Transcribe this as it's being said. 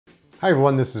Hi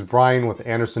everyone, this is Brian with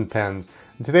Anderson Pens,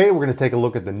 and today we're going to take a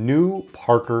look at the new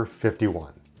Parker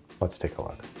 51. Let's take a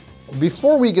look.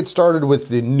 Before we get started with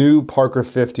the new Parker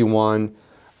 51,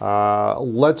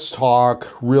 let's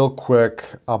talk real quick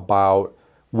about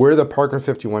where the Parker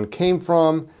 51 came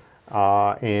from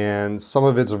and some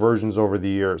of its versions over the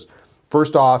years.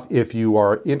 First off, if you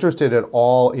are interested at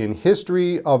all in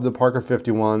history of the Parker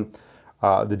 51,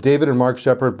 the David and Mark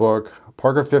Shepard book,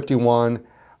 Parker 51,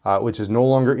 which is no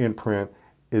longer in print,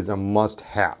 is a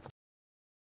must-have.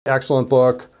 Excellent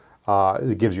book.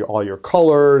 It gives you all your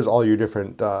colors, all your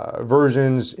different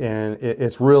versions, and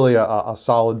it's really a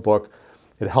solid book.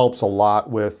 It helps a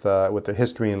lot with the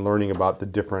history and learning about the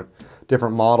different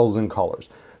models and colors.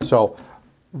 So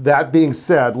that being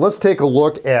said, let's take a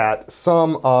look at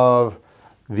some of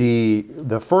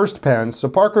the first pens. So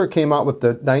Parker came out with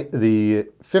the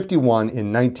 51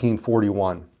 in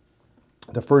 1941.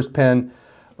 The first pen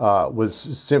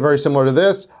was very similar to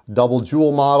this, double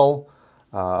jewel model,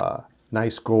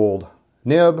 nice gold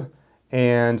nib,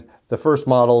 and the first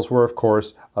models were, of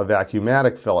course, a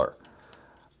vacuumatic filler.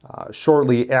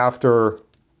 Shortly after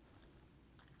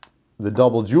the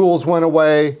double jewels went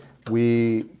away,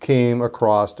 we came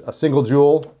across a single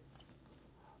jewel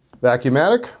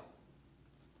vacuumatic.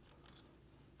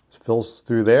 Fills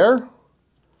through there,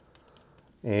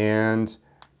 and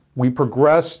we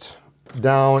progressed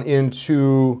down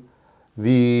into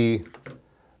the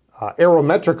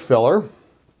aerometric filler,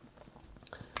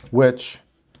 which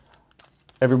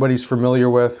everybody's familiar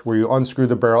with, where you unscrew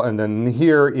the barrel, and then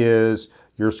here is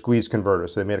your squeeze converter.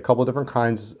 So they made a couple of different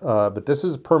kinds, but this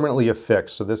is permanently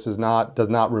affixed, so this does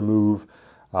not remove,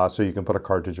 so you can put a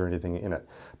cartridge or anything in it.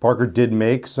 Parker did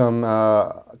make some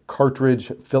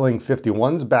cartridge filling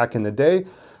 51s back in the day,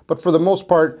 but for the most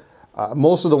part,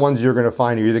 most of the ones you're going to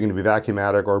find are either going to be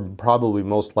vacuumatic or probably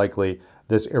most likely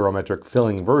this aerometric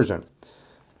filling version.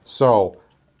 So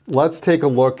let's take a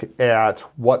look at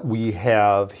what we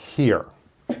have here.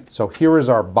 So here is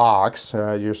our box,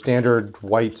 your standard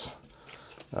white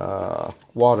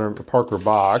Parker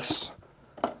box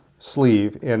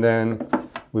sleeve, and then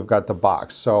we've got the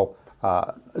box. So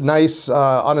nice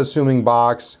unassuming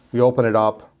box. We open it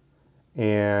up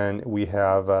and we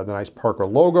have the nice Parker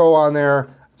logo on there.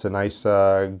 It's a nice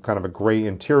kind of a gray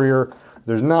interior.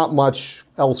 There's not much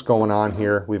else going on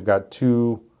here. We've got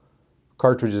two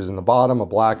cartridges in the bottom, a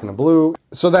black and a blue.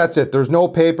 So that's it. There's no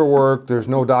paperwork, there's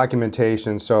no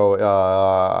documentation. So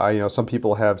you know, some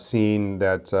people have seen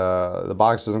that the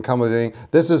box doesn't come with anything.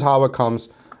 This is how it comes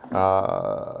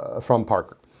from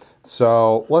Parker.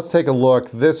 So let's take a look.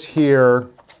 This here,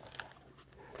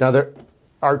 now there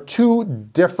are two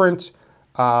different,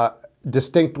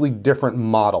 distinctly different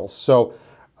models. So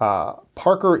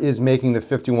Parker is making the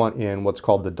 51 in what's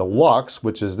called the Deluxe,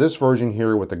 which is this version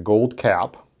here with the gold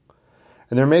cap.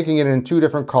 And they're making it in two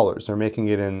different colors. They're making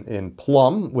it in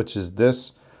plum, which is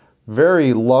this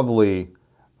very lovely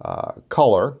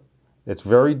color. It's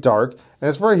very dark, and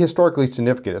it's very historically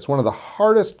significant. It's one of the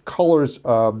hardest colors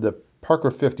of the Parker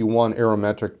 51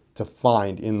 aerometric to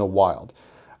find in the wild.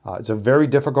 It's a very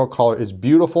difficult color. It's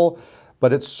beautiful,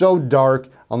 but it's so dark,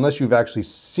 unless you've actually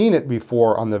seen it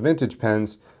before on the vintage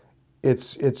pens,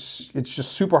 it's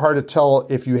just super hard to tell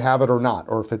if you have it or not,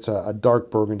 or if it's a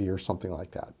dark burgundy or something like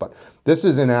that. But this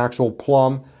is an actual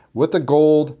plum with a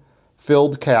gold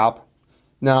filled cap.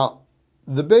 Now,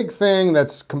 the big thing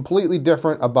that's completely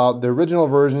different about the original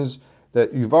versions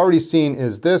that you've already seen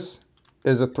is this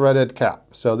is a threaded cap.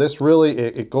 So this really,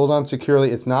 it goes on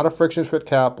securely. It's not a friction fit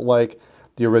cap like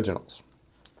the originals,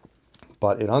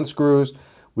 but it unscrews.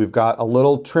 We've got a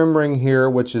little trim ring here,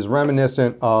 which is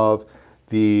reminiscent of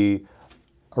the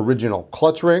original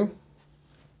clutch ring,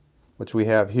 which we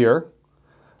have here.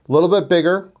 A little bit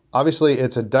bigger. Obviously,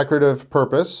 it's a decorative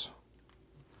purpose.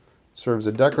 It serves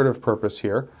a decorative purpose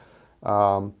here.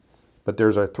 But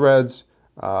there's our threads,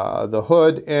 the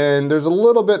hood, and there's a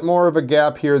little bit more of a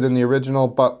gap here than the original,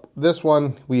 but this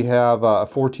one we have a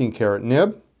 14 karat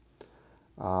nib.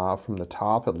 From the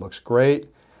top, it looks great.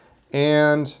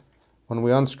 And when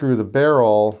we unscrew the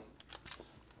barrel,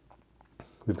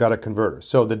 we've got a converter.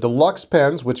 So the Deluxe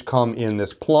pens, which come in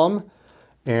this plum,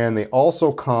 and they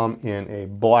also come in a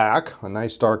black, a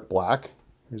nice dark black.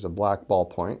 Here's a black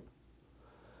ballpoint.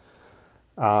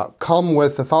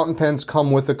 The fountain pens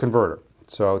come with a converter.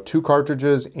 So two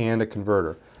cartridges and a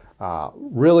converter.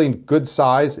 Really good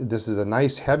size. This is a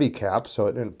nice heavy cap, so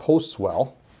it posts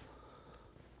well,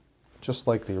 just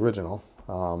like the original.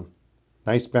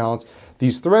 Nice balance.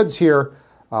 These threads here,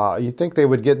 you think they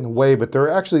would get in the way, but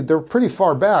they're pretty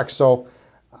far back, so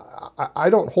I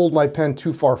don't hold my pen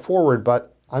too far forward,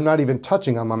 but I'm not even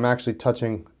touching them. I'm actually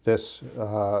touching this,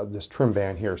 this trim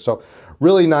band here. So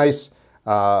really nice.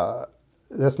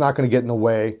 That's not going to get in the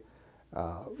way.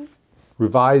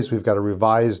 Revised, we've got a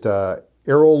revised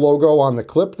Arrow logo on the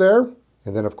clip there.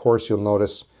 And then of course you'll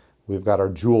notice we've got our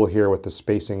jewel here with the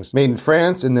spacings. Made in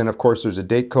France, and then of course there's a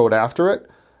date code after it.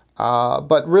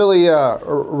 But really,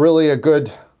 really a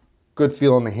good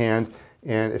feel in the hand.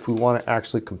 And if we want to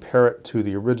actually compare it to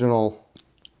the original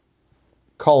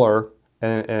color,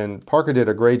 and Parker did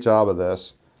a great job of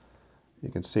this. You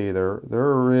can see they're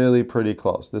really pretty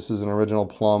close. This is an original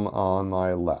plum on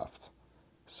my left.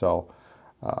 So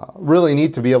really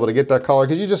neat to be able to get that color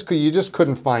because you just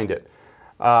couldn't find it.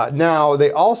 Now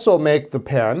they also make the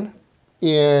pen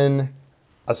in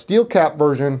a steel cap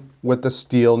version with the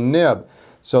steel nib.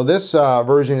 So this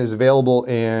version is available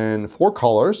in 4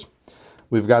 colors.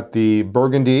 We've got the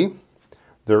burgundy.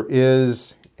 There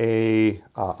is a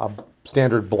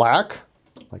standard black,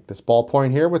 like this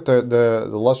ballpoint here with the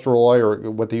luster alloy,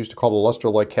 or what they used to call the luster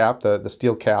alloy cap, the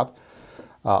steel cap,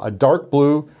 a dark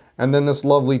blue, and then this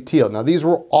lovely teal. Now these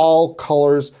were all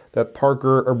colors that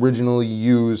Parker originally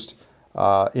used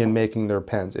in making their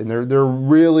pens, and they're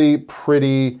really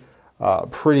pretty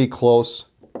close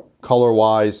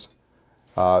color-wise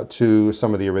to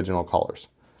some of the original colors.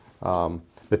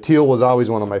 The teal was always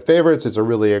one of my favorites. It's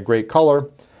really a great color,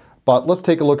 but let's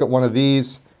take a look at one of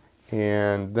these,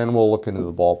 and then we'll look into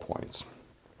the ballpoints.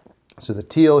 So the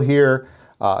teal here,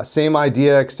 same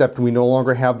idea, except we no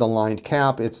longer have the lined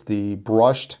cap. It's the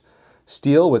brushed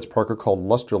steel, which Parker called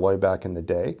luster alloy back in the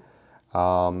day.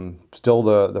 Still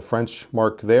the French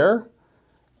mark there.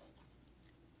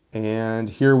 And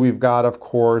here we've got, of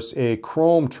course, a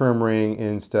chrome trim ring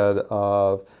instead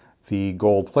of the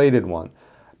gold-plated one.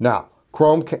 Now,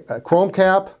 chrome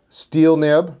cap, steel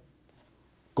nib,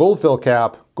 gold fill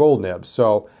cap, gold nib.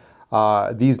 So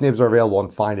these nibs are available in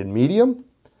fine and medium.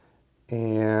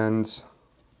 And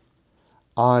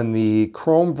on the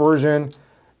chrome version,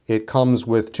 it comes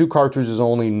with 2 cartridges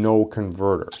only, no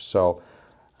converter. So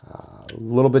a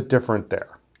little bit different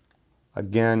there.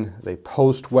 Again, they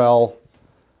post well,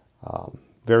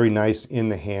 very nice in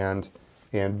the hand,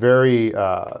 and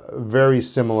very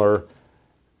similar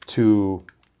to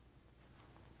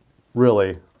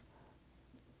really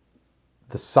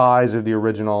the size of the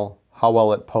original, how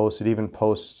well it posts. It even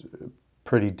posts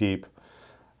pretty deep.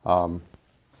 Good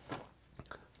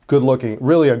looking,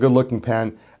 really a good looking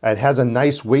pen. It has a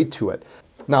nice weight to it.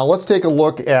 Now let's take a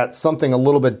look at something a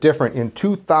little bit different. In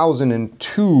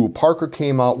 2002, Parker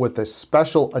came out with a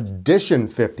special edition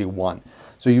 51.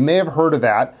 So you may have heard of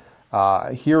that.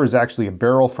 Here is actually a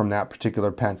barrel from that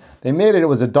particular pen. They made it, it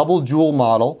was a double jewel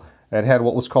model. It had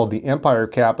what was called the Empire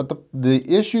cap, but the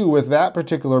issue with that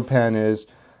particular pen is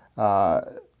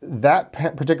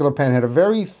particular pen had a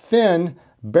very thin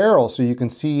barrel. So you can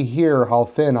see here how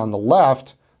thin on the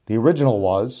left the original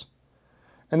was,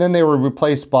 and then they were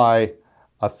replaced by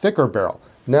a thicker barrel.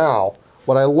 Now,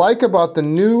 what I like about the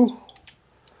new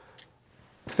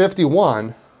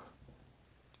 51,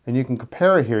 and you can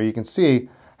compare it here, you can see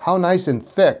how nice and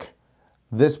thick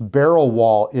this barrel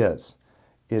wall is.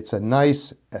 It's a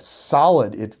nice,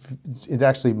 solid, it's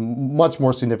actually much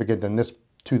more significant than this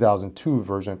 2002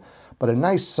 version, but a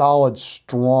nice, solid,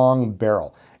 strong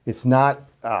barrel. It's not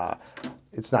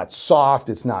soft,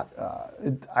 it's not,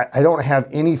 I don't have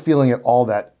any feeling at all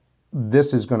that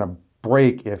this is gonna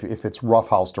break if it's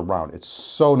roughhoused around. It's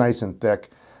so nice and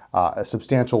thick, a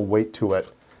substantial weight to it,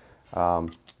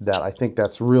 that I think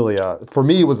that's really, for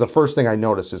me, it was the first thing I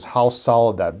noticed is how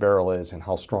solid that barrel is and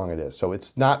how strong it is. So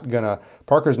it's not gonna,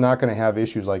 Parker's not gonna have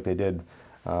issues like they did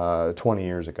 20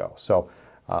 years ago. So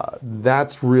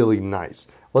that's really nice.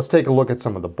 Let's take a look at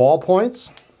some of the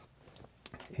ballpoints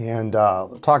and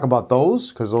talk about those,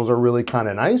 because those are really kind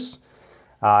of nice.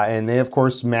 And they, of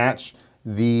course, match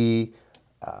the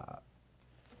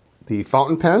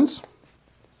fountain pens.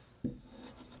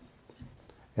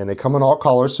 And they come in all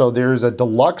colors. So there's a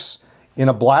deluxe in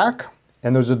a black,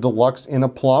 and there's a deluxe in a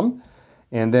plum.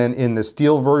 And then in the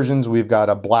steel versions, we've got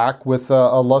a black with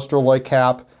a luster alloy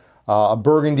cap, a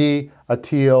burgundy, a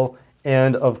teal,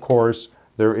 and of course,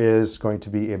 there is going to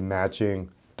be a matching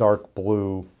dark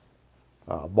blue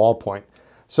ballpoint.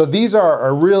 So these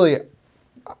are really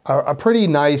a pretty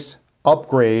nice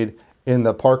upgrade in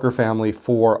the Parker family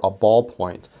for a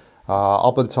ballpoint.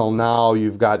 Up until now,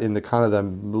 you've got in the kind of the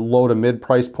low to mid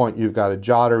price point, you've got a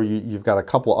jotter, you've got a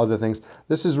couple other things.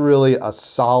 This is really a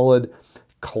solid,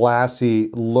 classy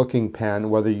looking pen,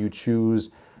 whether you choose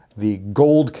the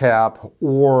gold cap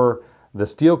or the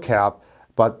steel cap,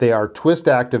 but they are twist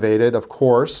activated, of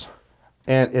course,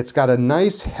 and it's got a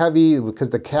nice heavy, because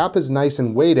the cap is nice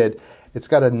and weighted, It's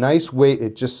got a nice weight.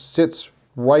 It just sits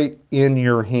right in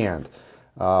your hand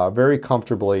very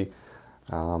comfortably.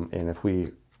 And if we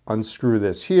unscrew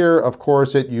this here, of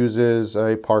course, it uses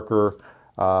a Parker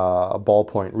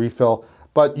ballpoint refill,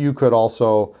 but you could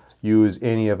also use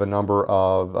any of a number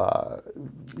of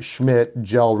Schmidt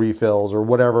gel refills or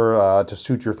whatever to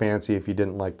suit your fancy if you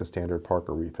didn't like the standard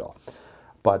Parker refill.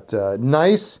 But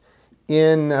nice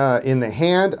in the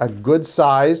hand, a good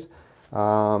size,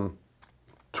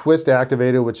 twist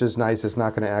activated, which is nice. It's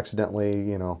not going to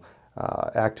accidentally,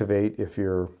 activate if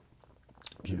you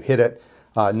hit it.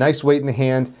 Nice weight in the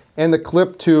hand, and the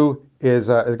clip too is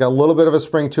it's got a little bit of a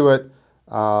spring to it,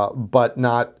 but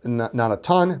not a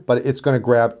ton. But it's going to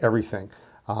grab everything.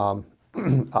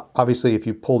 Obviously, if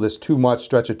you pull this too much,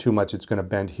 stretch it too much, it's going to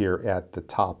bend here at the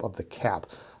top of the cap.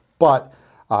 But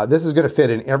this is going to fit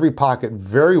in every pocket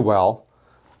very well.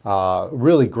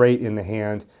 Really great in the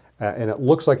hand, and it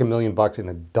looks like $1 million and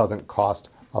it doesn't cost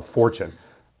a fortune.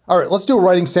 All right, let's do a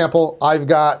writing sample. I've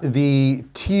got the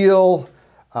teal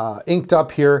inked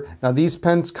up here. Now these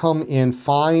pens come in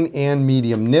fine and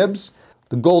medium nibs.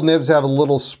 The gold nibs have a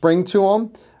little spring to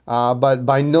them, but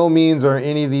by no means are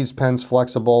any of these pens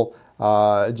flexible.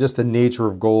 Just the nature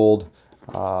of gold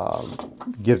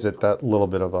gives it that little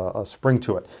bit of a spring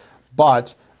to it.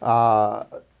 But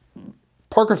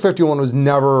Parker 51 was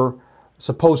never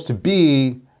supposed to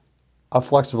be a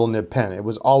flexible nib pen. It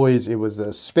was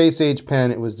a space age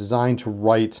pen. It was designed to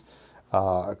write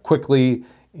quickly,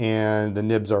 and the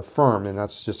nibs are firm, and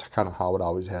that's just kind of how it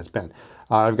always has been.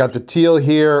 I've got the teal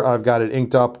here. I've got it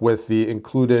inked up with the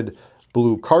included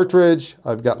blue cartridge.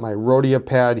 I've got my Rhodia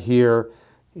pad here,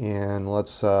 and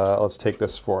let's take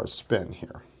this for a spin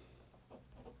here.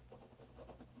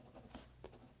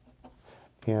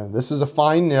 And this is a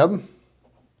fine nib,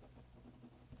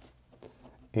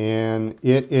 and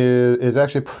it is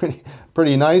actually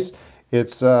pretty nice.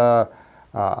 It's a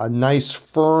nice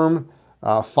firm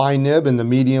fine nib, and the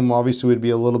medium obviously would be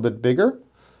a little bit bigger.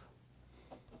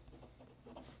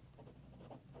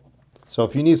 So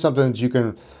if you need something that you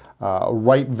can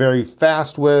write very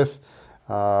fast with,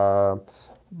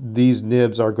 these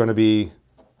nibs are going to be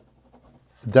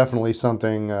definitely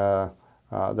something that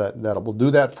will do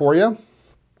that for you.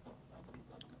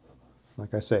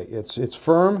 Like I say, it's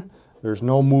firm. There's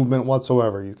no movement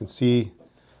whatsoever. You can see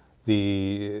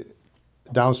the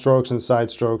downstrokes and side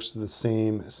strokes the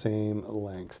same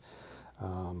length.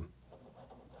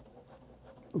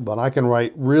 But I can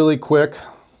write really quick,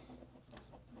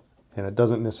 and it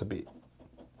doesn't miss a beat.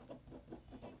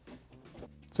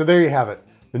 So there you have it,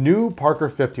 the new Parker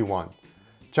 51.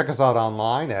 Check us out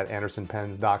online at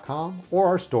andersonpens.com or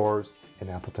our stores in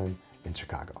Appleton and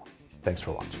Chicago. Thanks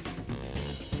for watching.